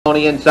On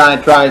the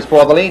inside tries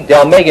for the lead.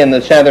 Del Megan,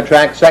 the center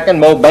track second.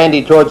 Mo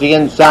Bandy towards the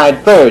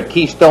inside third.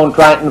 Keystone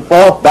Triton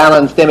fourth.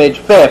 Balanced Image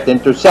fifth.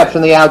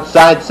 Interception the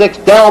outside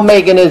sixth. Del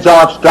Megan is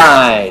off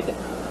stride.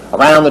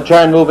 Around the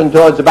turn, moving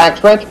towards the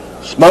backstretch.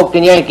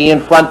 Smoking Yankee in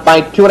front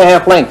by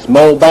 2.5 lengths.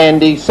 Mo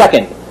Bandy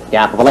second.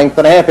 Gap of a length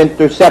and a half.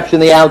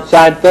 Interception the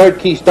outside third.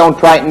 Keystone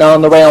Triton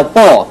on the rail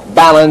fourth.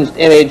 Balanced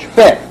Image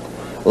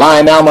fifth.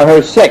 Lime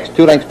Almahurst sixth.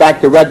 2 lengths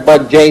back to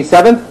Redbud J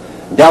seventh.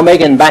 Del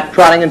Megan back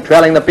trotting and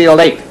trailing the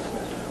field eighth.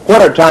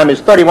 Quarter time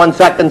is 31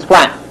 seconds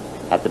flat.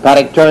 At the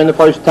paddock turn the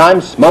first time,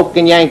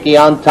 Smoking Yankee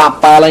on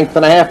top by a length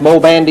and a half. Mo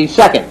Bandy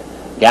second.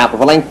 Gap of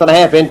a length and a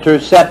half.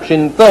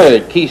 Interception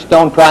third.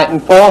 Keystone Triton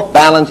fourth.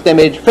 Balanced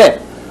Image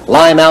fifth.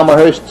 Lime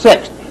Almahurst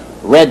sixth.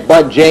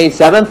 Redbud J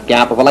seventh.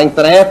 Gap of a length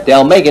and a half.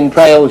 Del Megan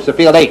trails the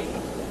field eighth.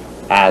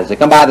 As they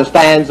come by the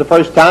stands the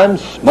first time,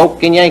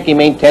 Smoking Yankee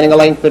maintaining a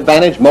length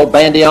advantage. Mo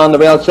Bandy on the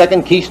rail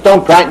second.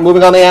 Keystone Triton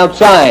moving on the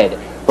outside.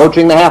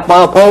 Approaching the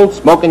half-mile pole,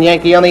 Smoking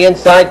Yankee on the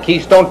inside,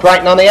 Keystone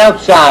Triton on the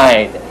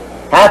outside.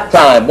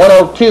 Halftime,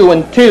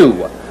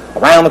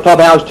 102-2. Around the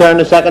clubhouse turn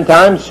the second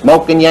time,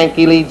 Smoking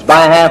Yankee leads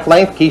by a half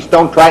length,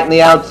 Keystone Triton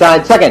the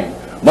outside second.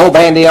 Mo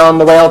Bandy on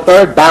the rail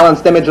third,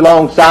 Balanced Image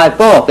alongside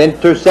fourth.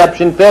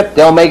 Interception fifth,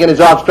 Del Megan is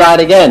off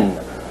stride again.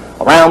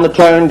 Around the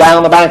turn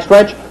down the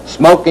backstretch,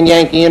 Smoking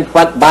Yankee in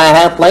front by a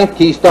half length,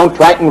 Keystone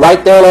Triton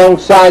right there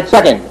alongside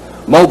second.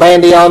 Mo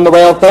Bandy on the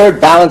rail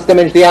third, Balanced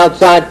Image the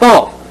outside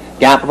fourth.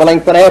 Gap of a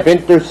length and a half.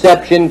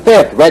 Interception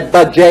fifth.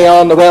 Redbud J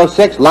on the rail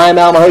sixth. Lime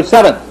Almahurst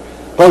seventh.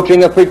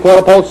 Approaching a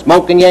three-quarter pole,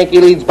 Smoking Yankee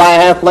leads by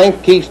a half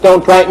length.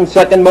 Keystone Triton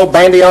second. Mo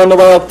Bandy on the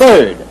rail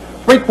third.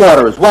 Three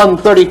quarters,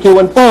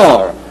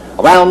 132-4.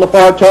 Around the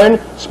far turn,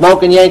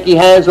 Smoking Yankee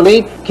has the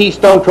lead.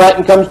 Keystone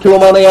Triton comes to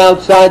him on the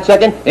outside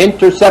second.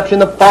 Interception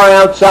the far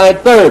outside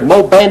third.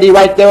 Mo Bandy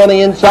right there on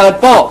the inside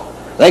fourth.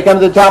 They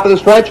come to the top of the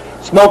stretch.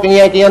 Smoking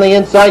Yankee on the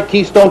inside,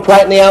 Keystone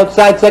Triton the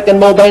outside second,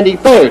 Mo Bandy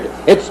third.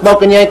 It's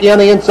Smoking Yankee on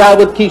the inside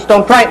with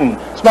Keystone Triton.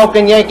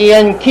 Smoking Yankee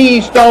and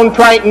Keystone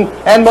Triton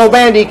and Mo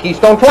Bandy.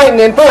 Keystone Triton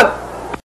in front.